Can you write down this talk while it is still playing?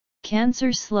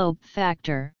Cancer slope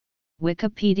factor,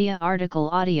 Wikipedia article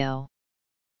audio.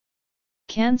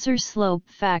 Cancer slope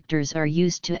factors are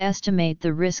used to estimate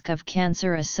the risk of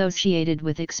cancer associated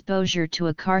with exposure to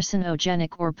a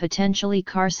carcinogenic or potentially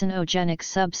carcinogenic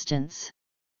substance.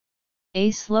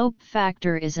 A slope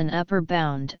factor is an upper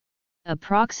bound,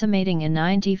 approximating a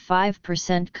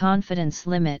 95% confidence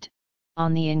limit,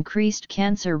 on the increased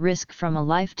cancer risk from a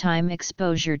lifetime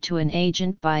exposure to an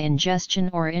agent by ingestion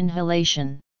or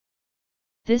inhalation.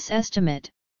 This estimate,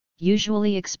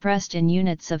 usually expressed in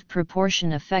units of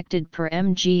proportion affected per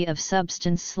mg of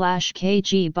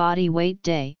substance/kg body weight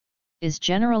day, is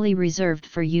generally reserved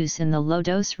for use in the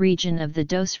low-dose region of the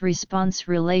dose-response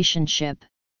relationship,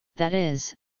 that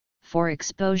is, for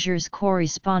exposures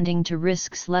corresponding to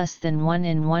risks less than 1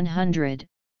 in 100.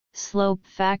 Slope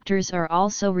factors are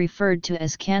also referred to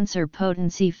as cancer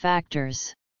potency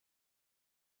factors.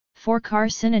 For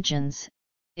carcinogens,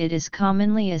 it is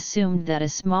commonly assumed that a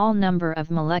small number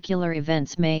of molecular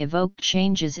events may evoke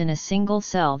changes in a single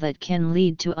cell that can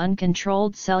lead to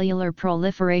uncontrolled cellular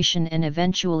proliferation and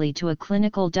eventually to a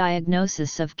clinical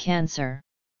diagnosis of cancer.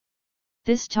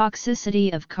 This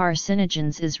toxicity of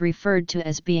carcinogens is referred to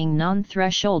as being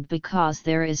non-threshold because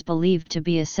there is believed to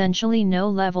be essentially no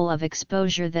level of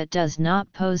exposure that does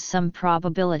not pose some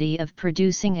probability of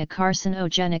producing a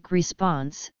carcinogenic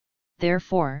response.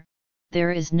 Therefore,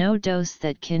 there is no dose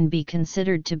that can be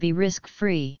considered to be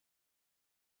risk-free.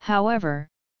 However,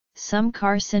 some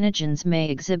carcinogens may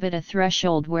exhibit a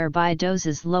threshold whereby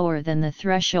doses lower than the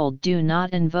threshold do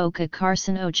not invoke a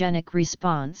carcinogenic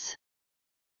response.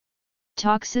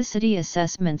 Toxicity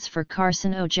assessments for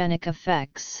carcinogenic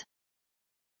effects.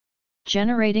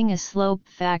 Generating a slope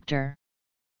factor.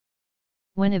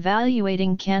 When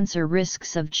evaluating cancer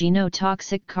risks of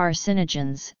genotoxic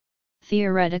carcinogens,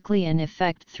 theoretically an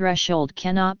effect threshold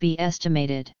cannot be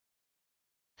estimated.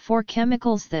 For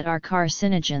chemicals that are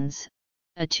carcinogens,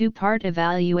 a two-part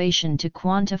evaluation to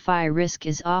quantify risk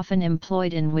is often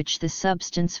employed in which the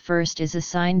substance first is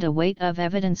assigned a weight of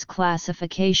evidence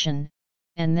classification,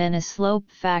 and then a slope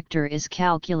factor is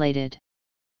calculated.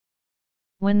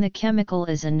 When the chemical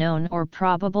is a known or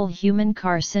probable human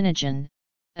carcinogen,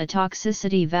 a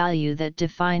toxicity value that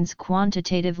defines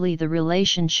quantitatively the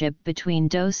relationship between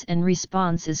dose and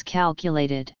response is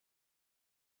calculated.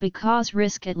 Because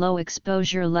risk at low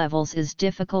exposure levels is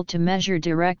difficult to measure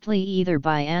directly either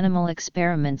by animal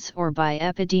experiments or by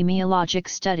epidemiologic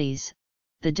studies,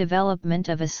 the development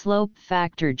of a slope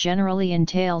factor generally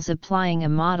entails applying a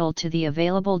model to the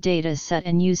available data set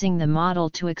and using the model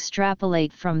to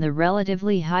extrapolate from the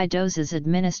relatively high doses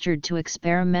administered to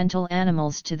experimental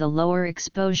animals to the lower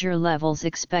exposure levels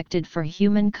expected for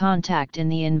human contact in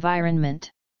the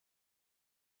environment.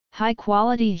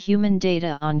 High-quality human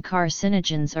data on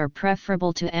carcinogens are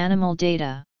preferable to animal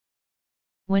data.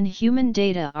 When human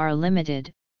data are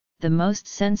limited, the most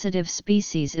sensitive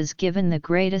species is given the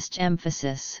greatest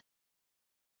emphasis.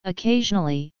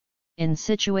 Occasionally, in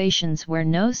situations where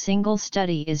no single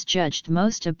study is judged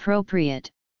most appropriate,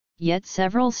 yet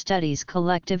several studies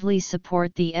collectively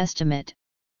support the estimate,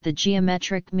 the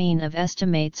geometric mean of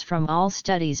estimates from all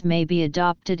studies may be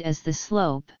adopted as the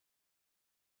slope.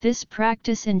 This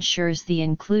practice ensures the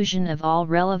inclusion of all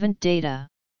relevant data.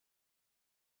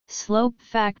 Slope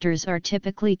factors are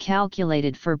typically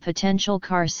calculated for potential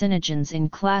carcinogens in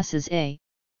classes A,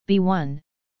 B1,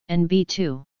 and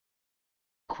B2.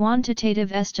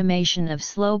 Quantitative estimation of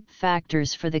slope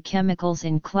factors for the chemicals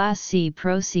in Class C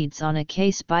proceeds on a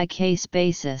case-by-case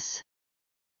basis.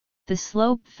 The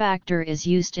slope factor is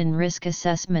used in risk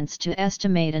assessments to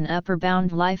estimate an upper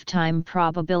bound lifetime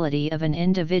probability of an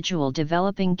individual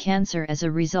developing cancer as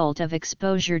a result of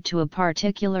exposure to a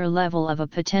particular level of a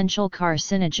potential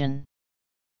carcinogen.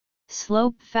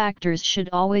 Slope factors should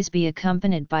always be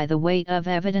accompanied by the weight of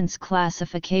evidence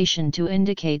classification to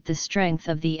indicate the strength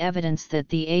of the evidence that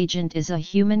the agent is a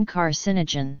human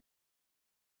carcinogen.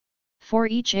 For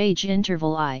each age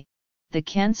interval I, the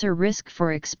cancer risk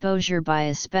for exposure by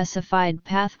a specified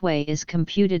pathway is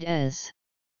computed as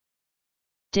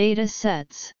data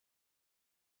sets.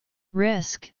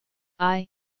 Risk I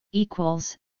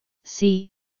equals C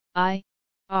I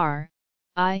R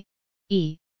I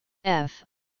E F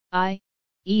I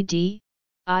E D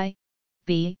I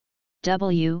B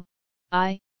W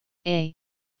I A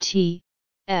T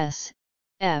S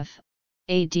F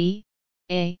A D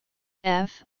A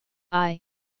F I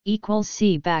equals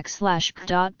C backslash P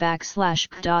dot backslash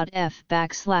P dot F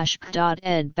backslash P dot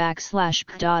ed backslash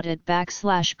P dot ed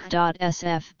backslash P dot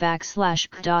SF backslash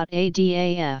P dot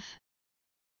ADAF.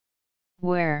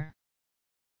 Where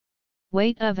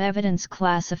weight of evidence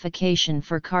classification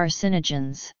for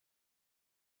carcinogens.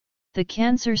 The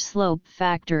cancer slope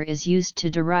factor is used to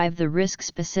derive the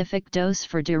risk-specific dose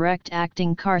for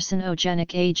direct-acting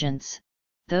carcinogenic agents,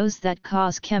 those that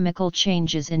cause chemical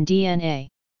changes in DNA.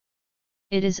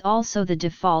 It is also the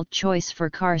default choice for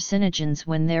carcinogens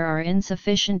when there are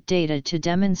insufficient data to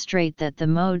demonstrate that the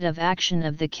mode of action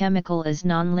of the chemical is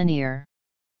nonlinear.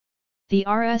 The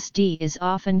RSD is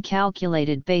often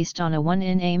calculated based on a 1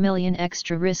 in a million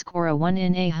extra risk or a 1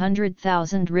 in a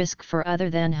 100,000 risk for other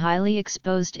than highly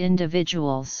exposed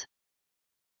individuals.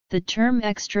 The term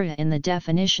extra in the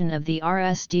definition of the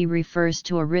RSD refers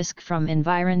to a risk from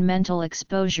environmental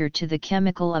exposure to the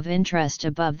chemical of interest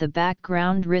above the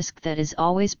background risk that is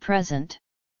always present.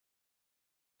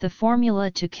 The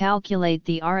formula to calculate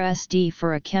the RSD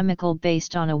for a chemical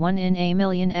based on a 1 in a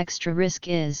million extra risk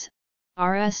is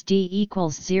RSD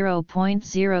equals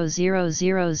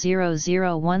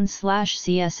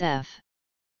 0.000001/CSF.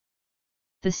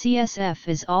 The CSF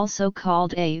is also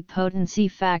called a potency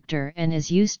factor and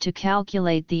is used to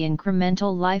calculate the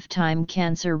incremental lifetime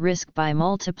cancer risk by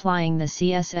multiplying the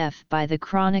CSF by the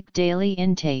chronic daily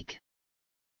intake.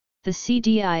 The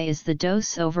CDI is the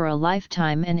dose over a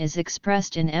lifetime and is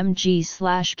expressed in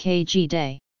mg/kg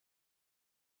day.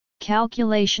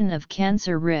 Calculation of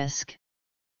cancer risk.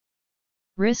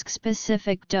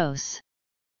 Risk-specific dose.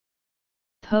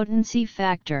 Potency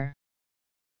factor.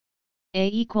 A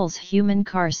equals human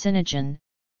carcinogen,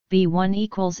 B1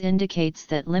 equals indicates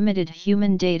that limited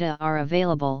human data are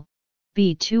available,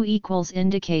 B2 equals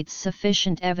indicates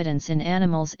sufficient evidence in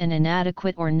animals and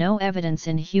inadequate or no evidence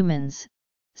in humans,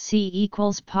 C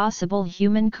equals possible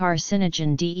human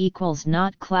carcinogen, D equals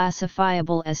not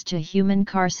classifiable as to human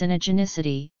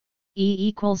carcinogenicity, E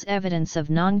equals evidence of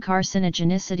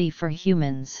non-carcinogenicity for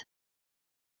humans.